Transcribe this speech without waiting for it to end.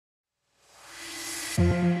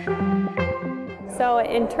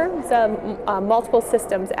in terms of multiple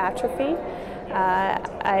systems atrophy,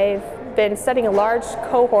 I've been studying a large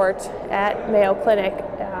cohort at Mayo Clinic.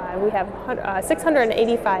 We have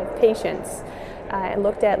 685 patients and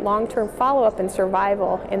looked at long-term follow-up and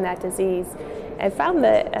survival in that disease, and found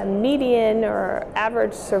that a median or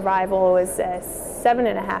average survival was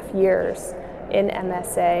 7.5 years in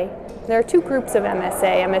MSA. There are two groups of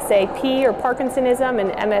MSA, MSA-P or Parkinsonism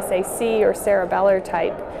and MSA-C or cerebellar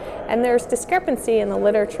type. And there's discrepancy in the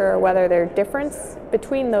literature whether there's difference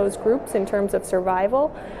between those groups in terms of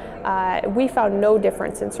survival. We found no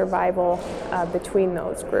difference in survival between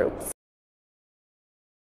those groups.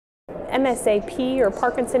 MSA-P or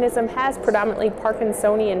Parkinsonism has predominantly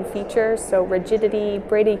Parkinsonian features, so rigidity,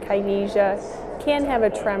 bradykinesia, can have a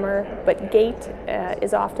tremor, but gait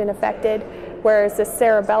is often affected, whereas the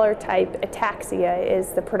cerebellar type, ataxia, is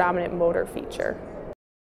the predominant motor feature.